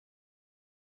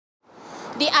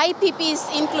The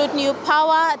IPPs include New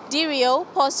Power, Dirio,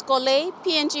 Postcole,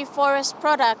 PNG Forest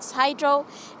Products Hydro,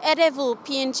 Edevu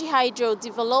PNG Hydro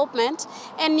Development,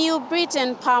 and New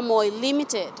Britain Palm Oil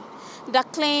Limited. The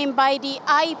claim by the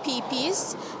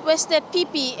IPPs was that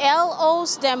PPL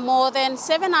owes them more than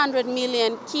 700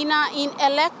 million kina in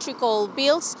electrical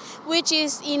bills, which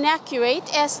is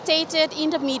inaccurate as stated in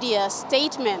the media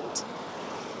statement.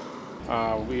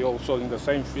 We also in the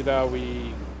same figure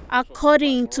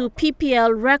According to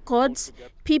PPL records,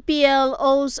 PPL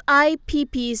owes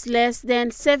IPPs less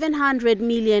than 700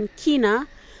 million kina,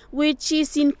 which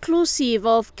is inclusive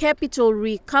of capital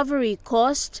recovery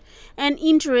cost and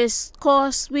interest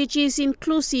cost, which is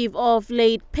inclusive of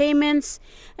late payments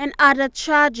and other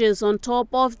charges on top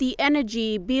of the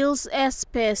energy bills as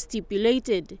per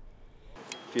stipulated.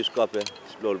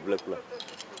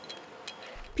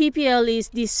 PPL is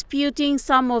disputing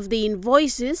some of the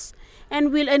invoices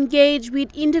and will engage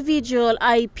with individual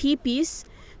IPPs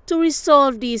to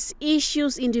resolve these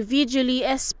issues individually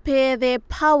as per their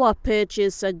power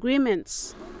purchase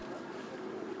agreements.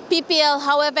 PPL,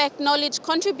 however, acknowledged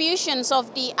contributions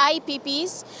of the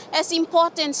IPPs as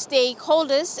important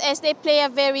stakeholders as they play a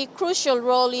very crucial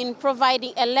role in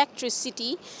providing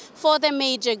electricity for the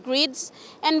major grids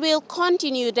and will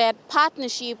continue that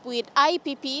partnership with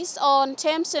IPPs on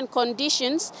terms and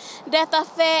conditions that are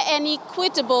fair and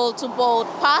equitable to both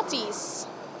parties.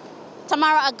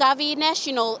 Tamara Agavi,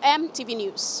 National EMTV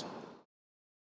News.